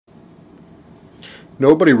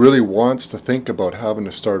nobody really wants to think about having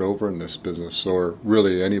to start over in this business, or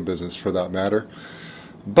really any business for that matter.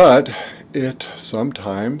 But it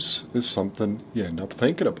sometimes is something you end up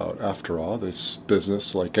thinking about. After all, this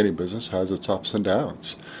business, like any business, has its ups and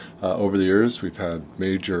downs. Over the years, we've had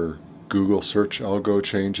major Google search algo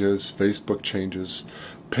changes, Facebook changes,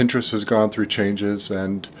 Pinterest has gone through changes,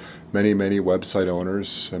 and many website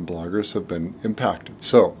owners and bloggers have been impacted.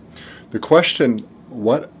 So the question,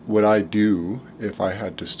 what would I do if I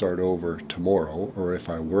had to start over tomorrow, or if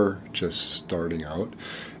I were just starting out,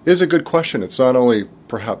 is a good question. It's not only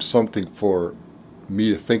perhaps something for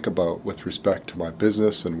me to think about with respect to my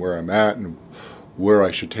business and where I'm at and where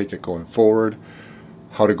I should take it going forward,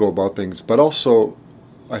 how to go about things, but also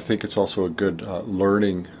I think it's also a good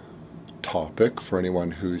learning topic for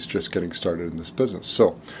anyone who's just getting started in this business.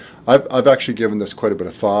 So I've actually given this quite a bit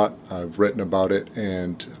of thought. I've written about it,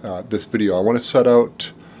 and this video I want to set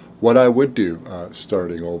out what I would do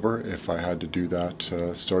starting over if I had to do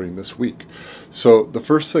that starting this week. So the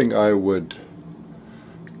first thing I would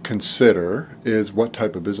consider is what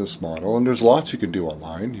type of business model, and there's lots you can do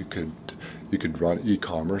online. You could run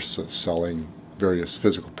e-commerce, selling various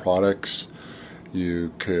physical products.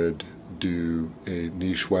 You could do a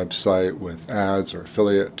niche website with ads or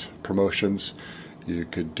affiliate promotions. You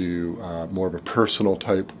could do more of a personal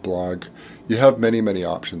type blog. You have many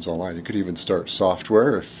options online. You could even start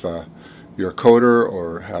software if you're a coder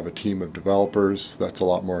or have a team of developers. That's a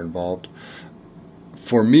lot more involved.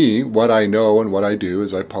 For me, what I know and what I do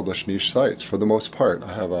is I publish niche sites for the most part.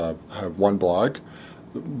 I have one blog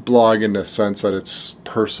in the sense that it's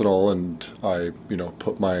personal, and I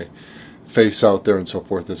put my face out there and so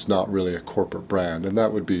forth. It's not really a corporate brand, and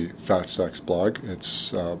that would be Fat Stacks blog.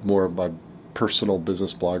 It's more of my personal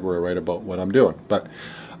business blog where I write about what I'm doing. But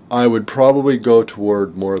I would probably go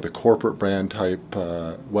toward more of the corporate brand type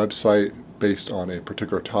website based on a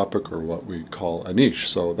particular topic, or what we call a niche.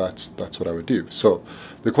 So that's what I would do. So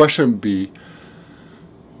the question would be,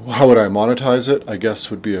 how would I monetize it? I guess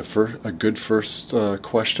would be a good first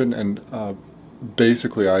question. And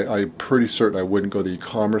basically, I'm pretty certain I wouldn't go the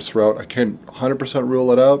e-commerce route. I can't 100%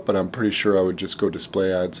 rule it out, but I'm pretty sure I would just go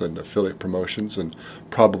display ads and affiliate promotions, and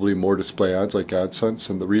probably more display ads like AdSense.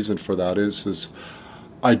 And the reason for that is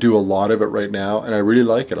I do a lot of it right now, and I really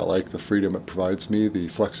like it. I like the freedom it provides me, the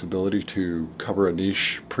flexibility to cover a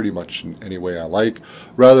niche pretty much in any way I like,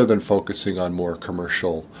 rather than focusing on more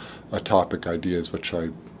commercial topic ideas, which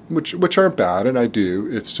aren't bad, and I do.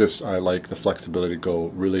 It's just I like the flexibility to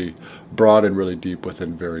go really broad and really deep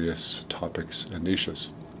within various topics and niches.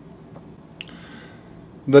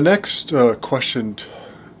 The next question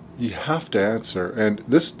you have to answer, and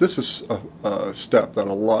this is a step that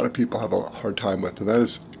a lot of people have a hard time with, and that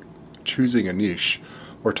is choosing a niche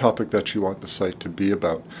or topic that you want the site to be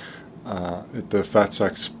about. At the Fat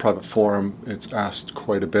Stacks private forum, it's asked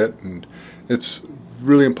quite a bit, and it's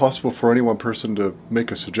really impossible for any one person to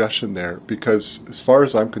make a suggestion there, because as far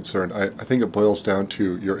as I'm concerned, I think it boils down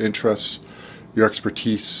to your interests, your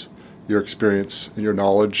expertise, your experience, and your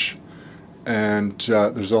knowledge. And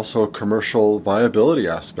there's also a commercial viability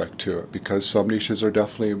aspect to it, because some niches are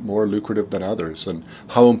definitely more lucrative than others. And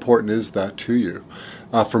how important is that to you?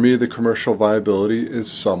 For me, the commercial viability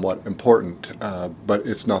is somewhat important, but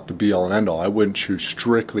it's not the be-all and end-all. I wouldn't choose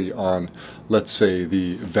strictly on, let's say,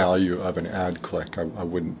 the value of an ad click. I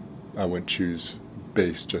wouldn't choose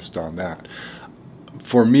based just on that.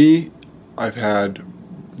 For me, I've had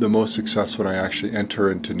the most success when I actually enter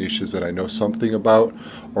into niches that I know something about,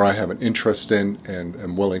 or I have an interest in and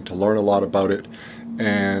am willing to learn a lot about it.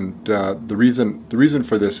 And the reason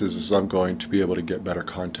for this is I'm going to be able to get better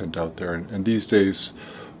content out there. And these days,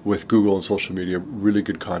 with Google and social media, really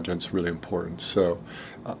good content is really important. So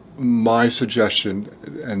my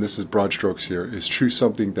suggestion, and this is broad strokes here, is choose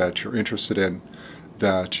something that you're interested in,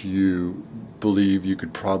 that you believe you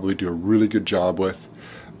could probably do a really good job with,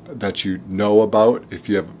 that you know about. If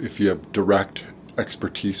you have direct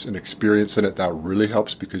expertise and experience in it, that really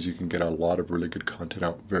helps, because you can get a lot of really good content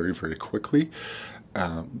out very quickly.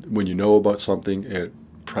 When you know about something, it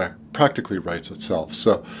practically writes itself.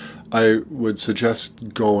 So I would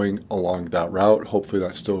suggest going along that route. Hopefully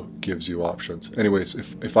that still gives you options. Anyways,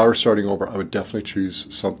 if I were starting over, I would definitely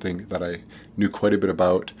choose something that I knew quite a bit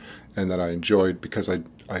about and that I enjoyed, because I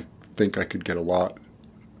think I could get a lot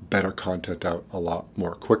better content out a lot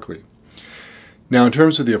more quickly. Now, in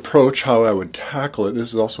terms of the approach, how I would tackle it, this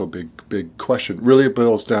is also a big question. Really, it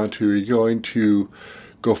boils down to, are you going to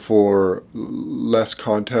go for less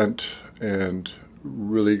content and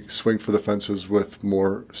really swing for the fences with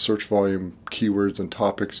more search volume, keywords, and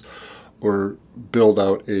topics? or build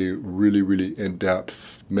out a really, really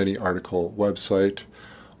in-depth many article website,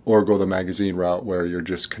 or go the magazine route where you're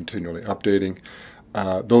just continually updating.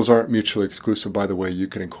 Those aren't mutually exclusive, by the way. You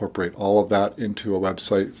can incorporate all of that into a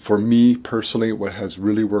website. For me personally, what has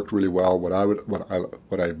really worked really well, what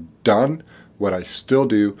I've done, what I still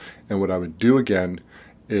do, and what I would do again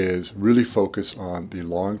is really focus on the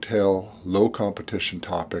long tail, low competition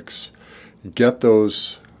topics. Get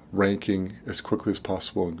those ranking as quickly as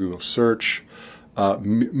possible in Google search,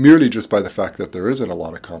 merely just by the fact that there isn't a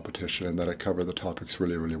lot of competition and that I cover the topics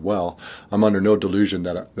really, really well. I'm under no delusion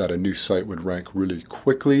that a new site would rank really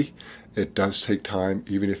quickly. It does take time,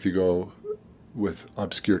 even if you go with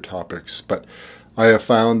obscure topics. But I have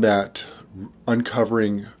found that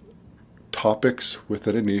uncovering topics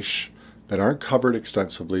within a niche that aren't covered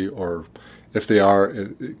extensively, or if they are,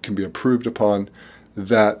 it can be improved upon,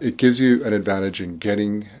 that it gives you an advantage in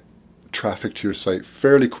getting traffic to your site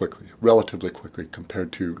fairly quickly, relatively quickly,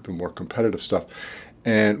 compared to the more competitive stuff.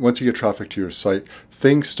 And once you get traffic to your site,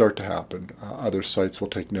 things start to happen. Other sites will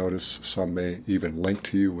take notice. Some may even link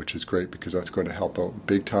to you, which is great because that's going to help out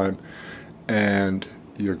big time. And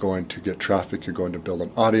you're going to get traffic. You're going to build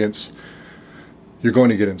an audience. You're going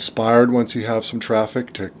to get inspired once you have some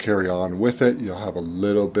traffic to carry on with it. You'll have a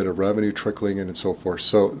little bit of revenue trickling in and so forth.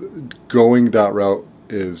 So going that route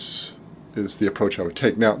is the approach I would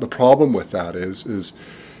take. Now, the problem with that is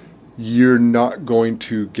you're not going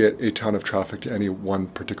to get a ton of traffic to any one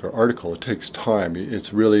particular article. It takes time.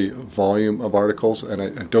 It's really volume of articles,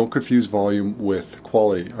 and don't confuse volume with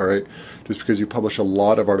quality, all right? Just because you publish a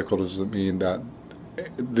lot of articles doesn't mean that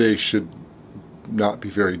they should not be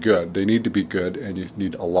very good. They need to be good, and you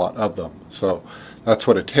need a lot of them. So that's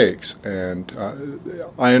what it takes, and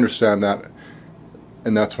I understand that,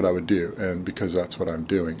 and that's what I would do, and because that's what I'm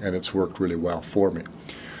doing, and it's worked really well for me.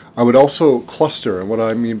 I would also cluster, and what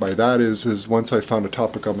I mean by that is once I found a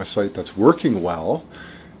topic on my site that's working well,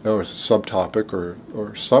 or a subtopic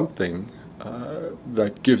or something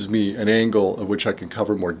that gives me an angle of which I can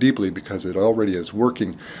cover more deeply because it already is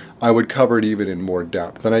working, I would cover it even in more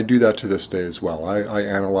depth. And I do that to this day as well. I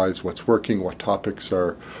analyze what's working, what topics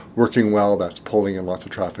are working well, that's pulling in lots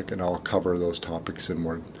of traffic, and I'll cover those topics in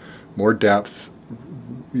more depth.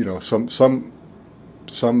 You know,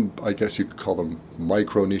 some I guess you could call them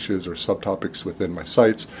micro niches or subtopics within my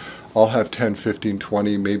sites. I'll have 10, 15,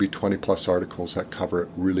 20, maybe 20 plus articles that cover it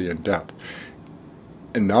really in depth.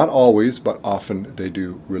 And not always, but often they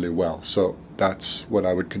do really well. So that's what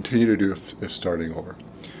I would continue to do if starting over.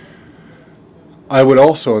 I would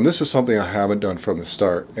also, and this is something I haven't done from the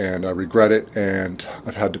start, and I regret it, and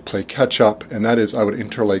I've had to play catch up, and that is I would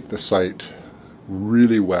interlink the site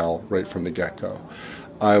really well right from the get-go.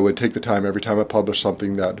 I would take the time every time I publish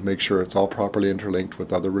something to make sure it's all properly interlinked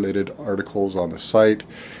with other related articles on the site,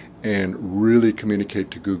 and really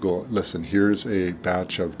communicate to Google, listen, here's a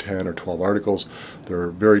batch of 10 or 12 articles. They're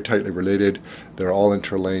very tightly related. They're all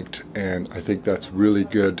interlinked, and I think that's really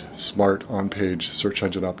good, smart on-page search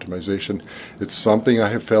engine optimization. It's something I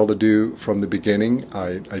have failed to do from the beginning.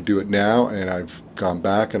 I do it now, and I've gone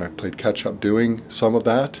back and I've played catch-up doing some of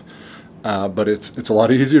that. But it's a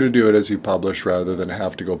lot easier to do it as you publish rather than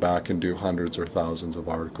have to go back and do hundreds or thousands of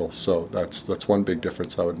articles. So that's one big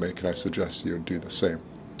difference I would make, and I suggest you do the same.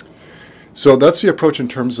 So that's the approach in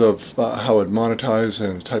terms of how I'd monetize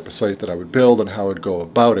and the type of site that I would build and how I'd go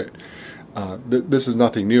about it. This is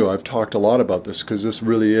nothing new. I've talked a lot about this because this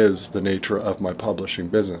really is the nature of my publishing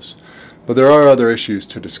business. But there are other issues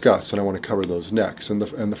to discuss, and I want to cover those next. And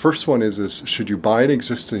the first one is should you buy an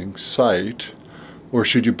existing site or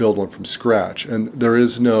should you build one from scratch? And there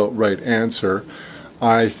is no right answer.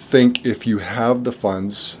 I think if you have the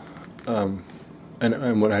funds,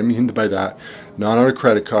 and what I mean by that, not on a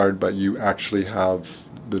credit card, but you actually have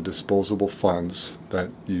the disposable funds that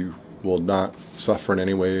you will not suffer in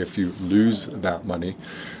any way if you lose that money.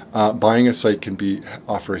 Buying a site can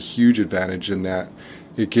offer a huge advantage in that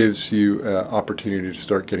it gives you an opportunity to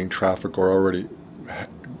start getting traffic or already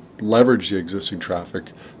leverage the existing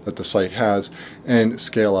traffic that the site has and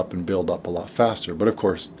scale up and build up a lot faster. But of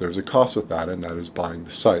course, there's a cost with that, and that is buying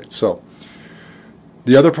the site. So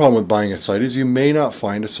the other problem with buying a site is you may not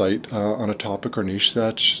find a site on a topic or niche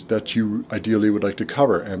that you ideally would like to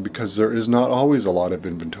cover, and because there is not always a lot of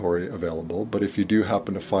inventory available, but if you do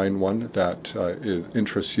happen to find one that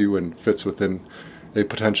interests you and fits within a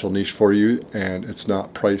potential niche for you and it's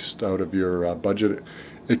not priced out of your budget,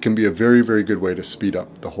 it can be a very, very good way to speed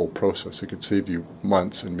up the whole process. It could save you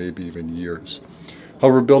months and maybe even years.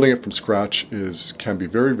 However, building it from scratch can be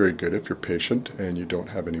very, very good if you're patient and you don't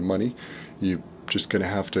have any money. You're just going to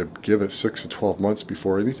have to give it 6 to 12 months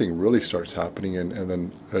before anything really starts happening, and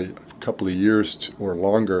then couple of years or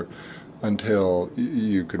longer until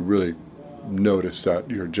you could really notice that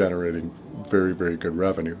you're generating very, very good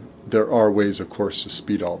revenue. There are ways, of course, to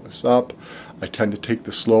speed all this up. I tend to take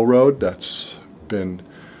the slow road. That's been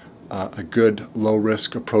a good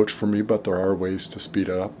low-risk approach for me, but there are ways to speed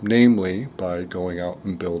it up, namely by going out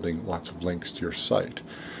and building lots of links to your site.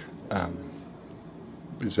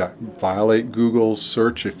 Does that violate Google's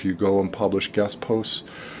search if you go and publish guest posts?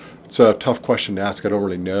 It's a tough question to ask. I don't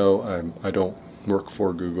really know. I don't work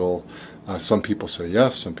for Google. Some people say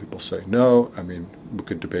yes, some people say no. I mean, we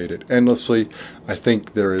could debate it endlessly. I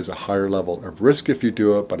think there is a higher level of risk if you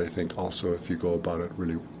do it, but I think also if you go about it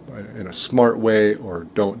really in a smart way or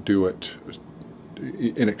don't do it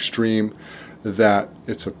in extreme, that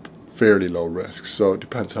it's a fairly low risk. So it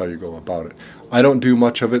depends how you go about it. I don't do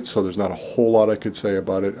much of it, so there's not a whole lot I could say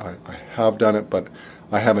about it. I have done it, but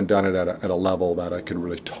I haven't done it at a level that I could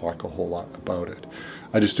really talk a whole lot about it.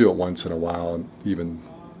 I just do it once in a while, and even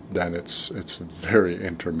then it's very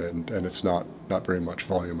intermittent, and it's not very much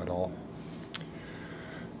volume at all.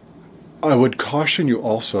 I would caution you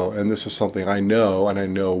also, and this is something I know, and I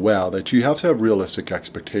know well, that you have to have realistic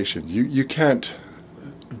expectations. You can't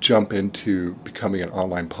jump into becoming an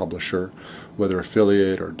online publisher, whether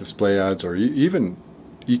affiliate or display ads or even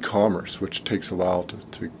e-commerce, which takes a while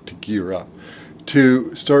to gear up,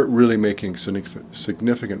 to start really making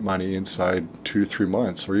significant money inside 2 to 3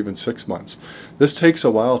 months or even 6 months. This takes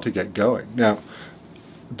a while to get going. Now,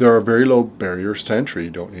 there are very low barriers to entry. You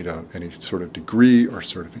don't need any sort of degree or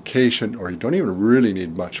certification, or you don't even really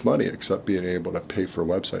need much money except being able to pay for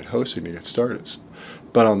website hosting to get started.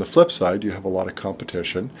 But on the flip side, you have a lot of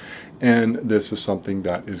competition, and this is something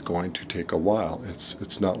that is going to take a while.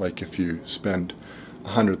 It's not like if you spend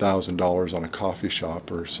 $100,000 on a coffee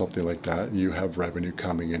shop or something like that, you have revenue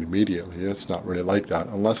coming in immediately. It's not really like that,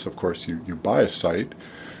 unless of course you buy a site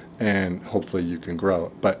and hopefully you can grow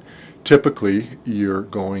it. But typically you're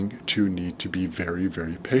going to need to be very,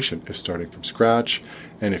 very patient if starting from scratch.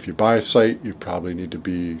 And if you buy a site, you probably need to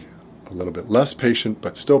be a little bit less patient,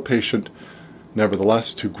 but still patient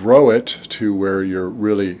nevertheless, to grow it to where you're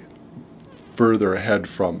really further ahead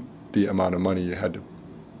from the amount of money you had to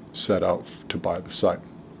set out to buy the site.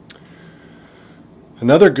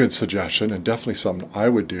 Another good suggestion, and definitely something I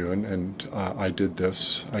would do, and I did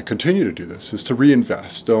this, I continue to do this, is to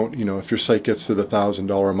reinvest. Don't, if your site gets to the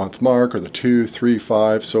 $1,000 a month mark, or the 2, 3,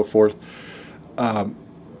 5, so forth,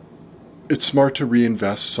 it's smart to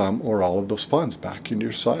reinvest some or all of those funds back into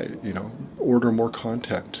your site. Order more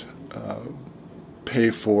content, pay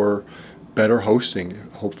for better hosting.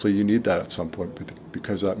 Hopefully you need that at some point,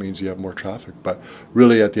 because that means you have more traffic. But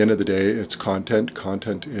really, at the end of the day, it's content.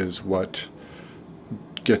 Content is what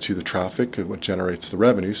gets you the traffic and what generates the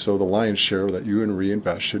revenue. So the lion's share that you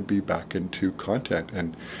reinvest should be back into content.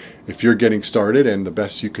 And if you're getting started, and the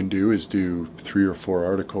best you can do is do 3 or 4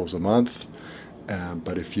 articles a month,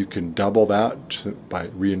 but if you can double that by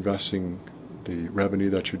reinvesting the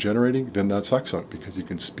revenue that you're generating, then that's excellent, because you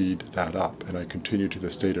can speed that up. And I continue to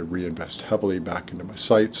this day to reinvest heavily back into my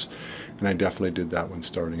sites, and I definitely did that when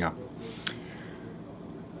starting up.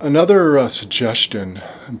 Another suggestion,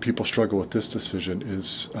 and people struggle with this decision,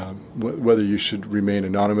 is whether you should remain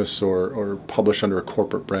anonymous or publish under a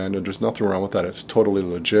corporate brand. And there's nothing wrong with that. It's totally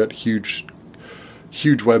legit. Huge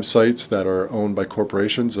websites that are owned by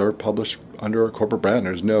corporations are published under a corporate brand.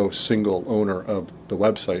 There's no single owner of the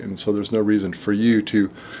website, and so there's no reason for you to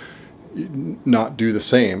not do the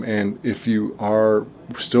same. And if you are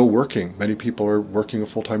still working, many people are working a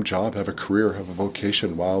full-time job, have a career, have a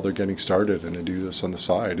vocation while they're getting started, and they do this on the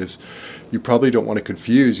side, is you probably don't want to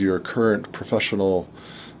confuse your current professional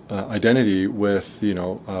identity with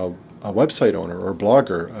a website owner or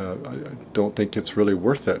blogger. I don't think it's really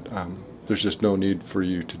worth it. There's just no need for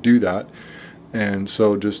you to do that. And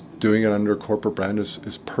so just doing it under a corporate brand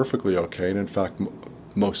is perfectly okay. And in fact,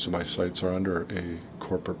 most of my sites are under a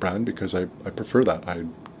corporate brand because I prefer that. I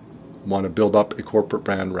want to build up a corporate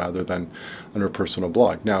brand rather than under a personal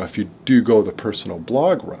blog. Now, if you do go the personal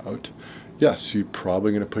blog route, yes, you're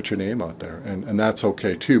probably going to put your name out there, and that's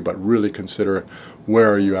okay too, but really consider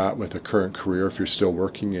where are you at with a current career if you're still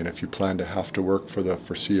working, and if you plan to have to work for the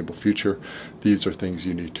foreseeable future, these are things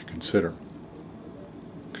you need to consider.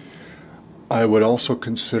 I would also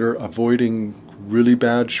consider avoiding really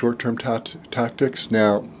bad short-term tactics.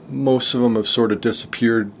 Now, most of them have sort of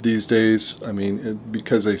disappeared these days. I mean,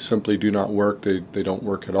 because they simply do not work. They don't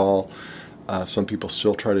work at all. Some people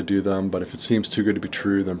still try to do them, but if it seems too good to be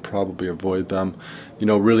true, then probably avoid them.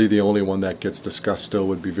 Really the only one that gets discussed still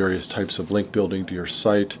would be various types of link building to your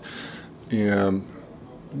site.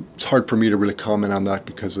 it's hard for me to really comment on that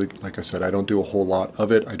because, like I said, I don't do a whole lot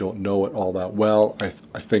of it. I don't know it all that well.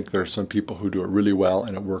 I think there are some people who do it really well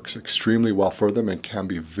and it works extremely well for them and can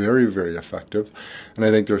be very, very effective. And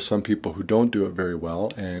I think there are some people who don't do it very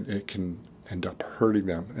well and it can end up hurting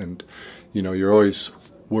them. And, you know, you're always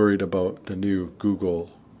worried about the new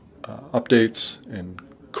Google updates and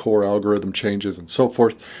core algorithm changes and so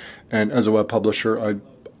forth. And as a web publisher,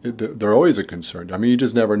 they're always a concern. I mean, you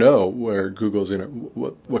just never know where Google's in it,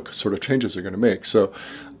 what sort of changes they're going to make. So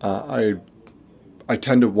I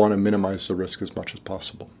tend to want to minimize the risk as much as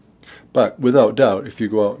possible. But without doubt, if you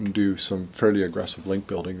go out and do some fairly aggressive link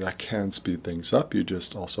building, that can speed things up. You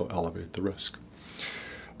just also elevate the risk.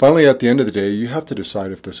 Finally, at the end of the day, you have to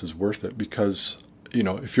decide if this is worth it, because, you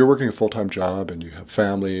know, if you're working a full-time job and you have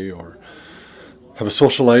family or have a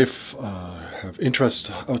social life, have interests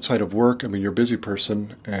outside of work, I mean, you're a busy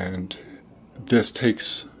person, and this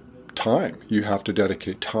takes time. You have to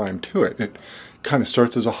dedicate time to it. It kind of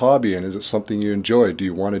starts as a hobby, and is it something you enjoy? Do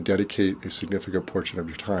you want to dedicate a significant portion of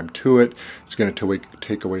your time to it? It's going to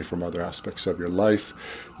take away from other aspects of your life.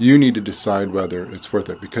 You need to decide whether it's worth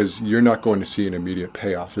it, because you're not going to see an immediate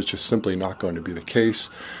payoff. It's just simply not going to be the case.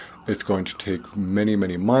 It's going to take many,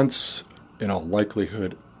 many months, in all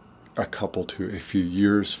likelihood a couple to a few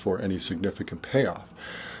years for any significant payoff.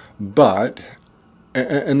 But,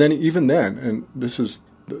 and then even then, and this is,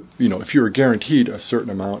 you know, if you were guaranteed a certain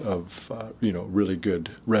amount of, you know, really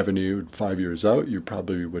good revenue 5 years out, you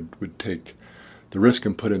probably would take the risk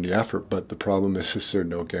and put in the effort. But the problem is there are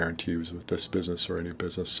no guarantees with this business or any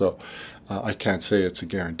business. So I can't say it's a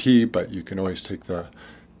guarantee, but you can always take the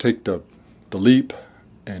leap.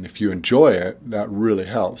 And if you enjoy it, that really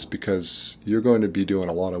helps, because you're going to be doing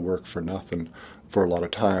a lot of work for nothing for a lot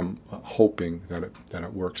of time, hoping that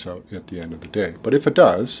it works out at the end of the day. But if it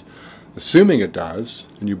does, assuming it does,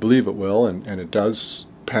 and you believe it will, and it does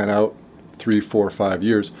pan out 3, 4, 5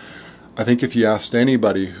 years, I think if you asked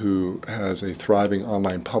anybody who has a thriving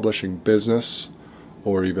online publishing business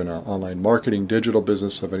or even an online marketing digital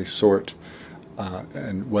business of any sort,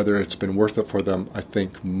 and whether it's been worth it for them, I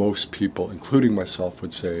think most people, including myself,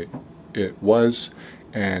 would say it was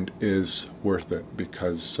and is worth it,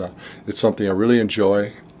 because it's something I really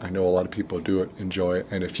enjoy. I know a lot of people do enjoy it,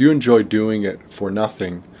 and if you enjoy doing it for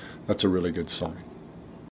nothing, that's a really good sign.